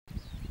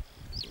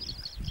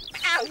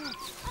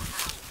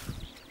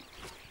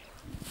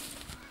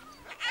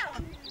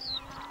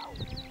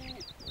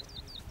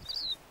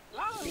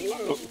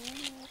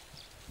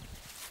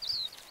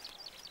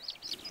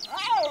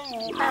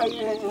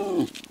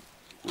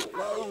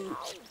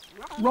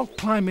Rock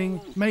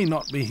climbing may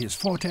not be his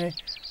forte,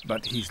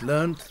 but he's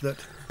learned that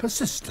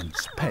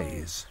persistence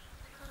pays.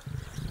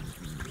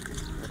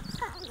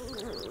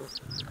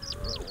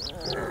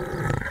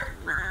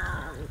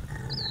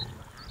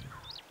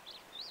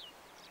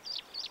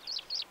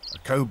 A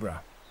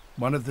cobra,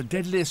 one of the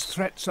deadliest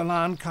threats a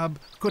lion cub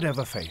could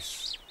ever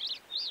face.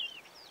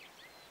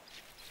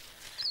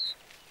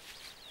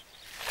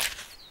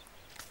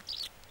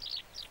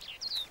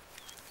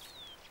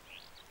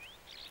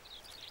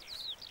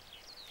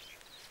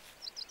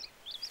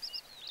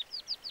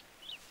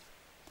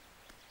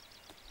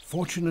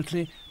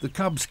 Fortunately, the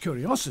cub's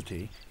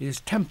curiosity is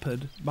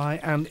tempered by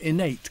an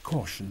innate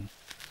caution.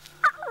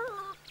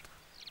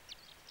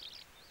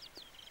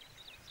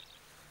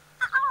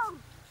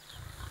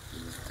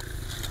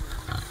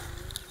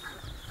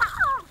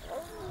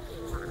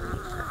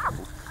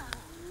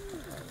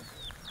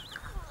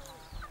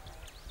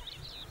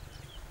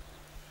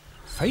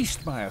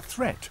 Faced by a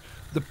threat,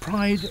 the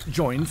pride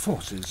join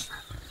forces.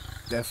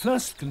 Their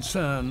first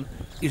concern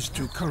is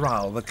to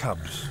corral the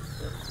cubs.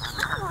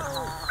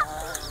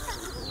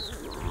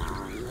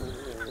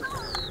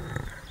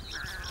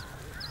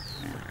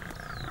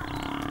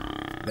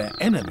 Their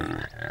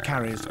enemy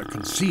carries a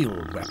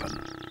concealed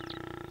weapon.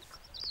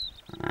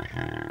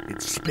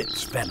 It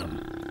spits venom.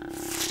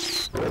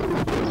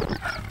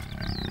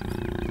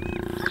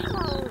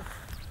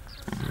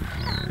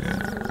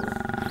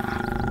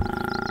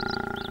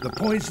 The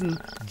poison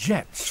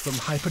jets from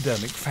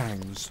hypodermic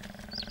fangs.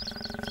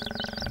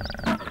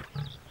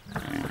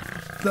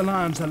 The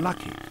lions are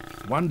lucky.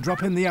 One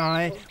drop in the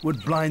eye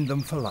would blind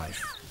them for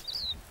life.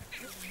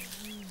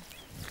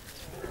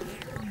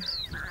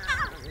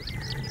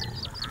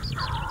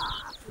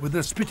 With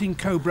a spitting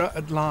cobra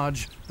at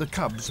large, the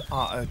cubs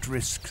are at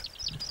risk.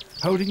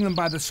 Holding them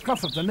by the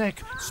scruff of the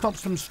neck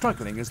stops them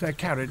struggling as they're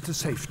carried to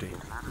safety.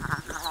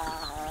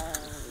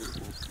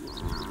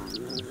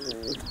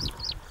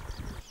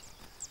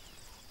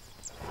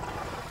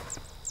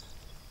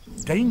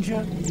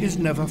 Danger is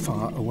never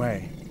far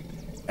away.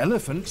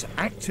 Elephants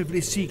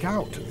actively seek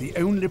out the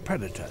only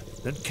predator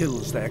that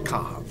kills their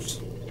calves.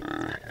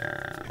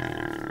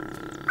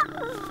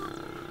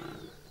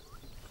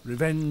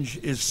 Revenge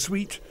is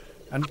sweet,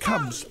 and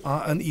cubs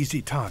are an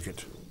easy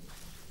target.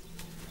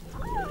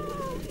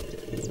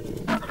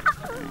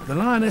 The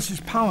lioness is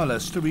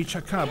powerless to reach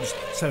her cubs,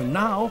 so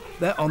now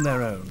they're on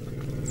their own.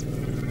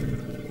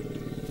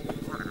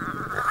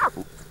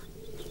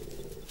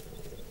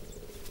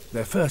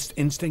 Their first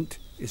instinct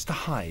is to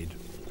hide.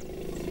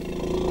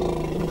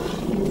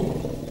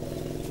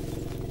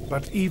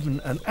 But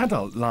even an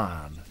adult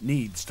lion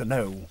needs to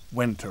know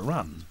when to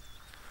run.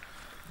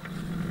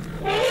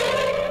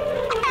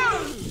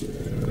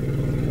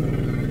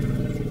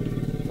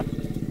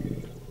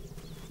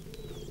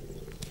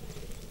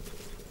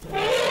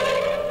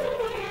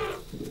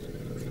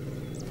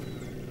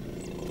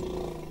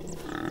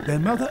 Their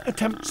mother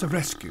attempts a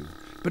rescue,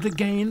 but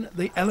again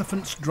the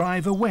elephants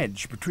drive a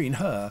wedge between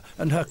her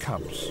and her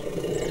cubs.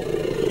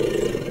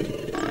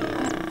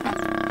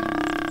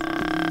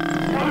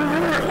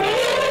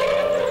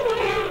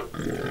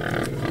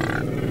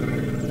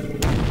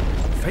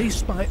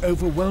 Faced by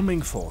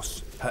overwhelming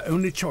force, her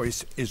only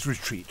choice is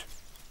retreat.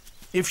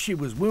 If she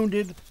was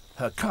wounded,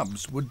 her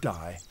cubs would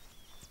die.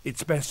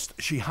 It's best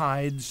she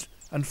hides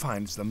and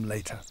finds them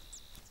later.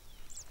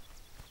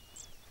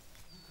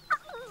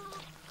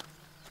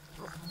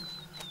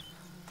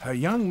 Her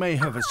young may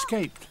have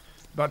escaped,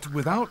 but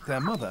without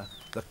their mother,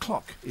 the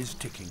clock is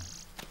ticking.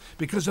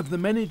 Because of the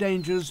many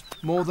dangers,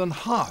 more than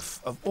half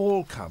of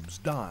all cubs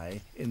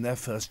die in their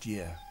first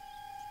year.